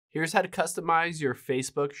Here's how to customize your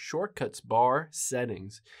Facebook Shortcuts bar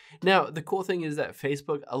settings. Now, the cool thing is that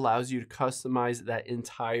Facebook allows you to customize that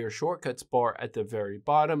entire Shortcuts bar at the very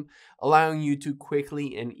bottom, allowing you to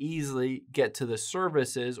quickly and easily get to the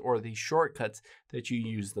services or the shortcuts that you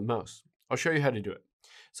use the most. I'll show you how to do it.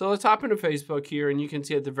 So let's hop into Facebook here, and you can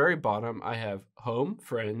see at the very bottom, I have Home,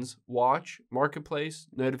 Friends, Watch, Marketplace,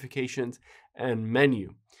 Notifications, and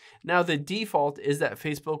Menu. Now, the default is that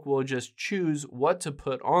Facebook will just choose what to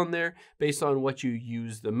put on there based on what you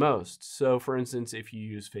use the most. So for instance, if you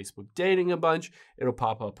use Facebook Dating a bunch, it'll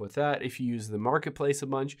pop up with that. If you use the Marketplace a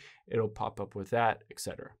bunch, it'll pop up with that,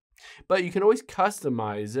 etc. But you can always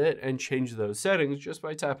customize it and change those settings just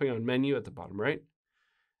by tapping on Menu at the bottom right,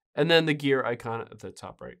 and then the gear icon at the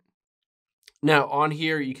top right. Now on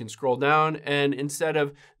here, you can scroll down, and instead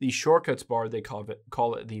of the shortcuts bar, they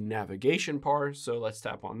call it the navigation bar. So let's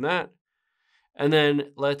tap on that. And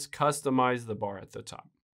then let's customize the bar at the top.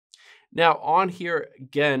 Now on here,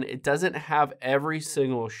 again, it doesn't have every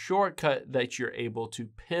single shortcut that you're able to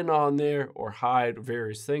pin on there or hide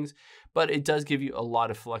various things, but it does give you a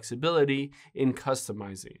lot of flexibility in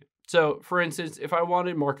customizing it. So for instance, if I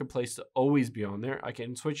wanted Marketplace to always be on there, I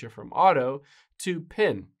can switch it from auto to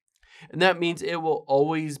pin. And that means it will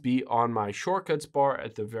always be on my shortcuts bar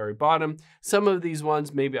at the very bottom. Some of these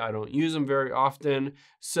ones, maybe I don't use them very often.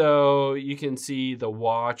 So you can see the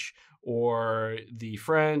Watch or the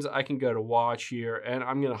Friends. I can go to Watch here, and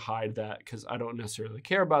I'm going to hide that because I don't necessarily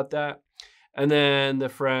care about that. And then the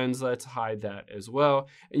Friends, let's hide that as well.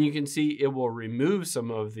 And you can see it will remove some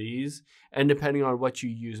of these. And depending on what you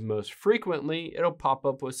use most frequently, it'll pop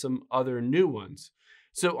up with some other new ones.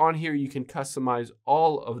 So on here, you can customize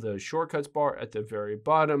all of the shortcuts bar at the very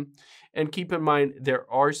bottom. And keep in mind, there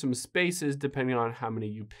are some spaces, depending on how many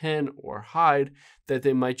you pin or hide, that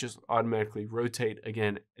they might just automatically rotate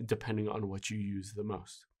again, depending on what you use the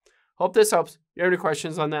most. Hope this helps. If you have any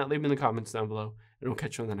questions on that, leave them in the comments down below, and we'll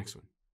catch you on the next one.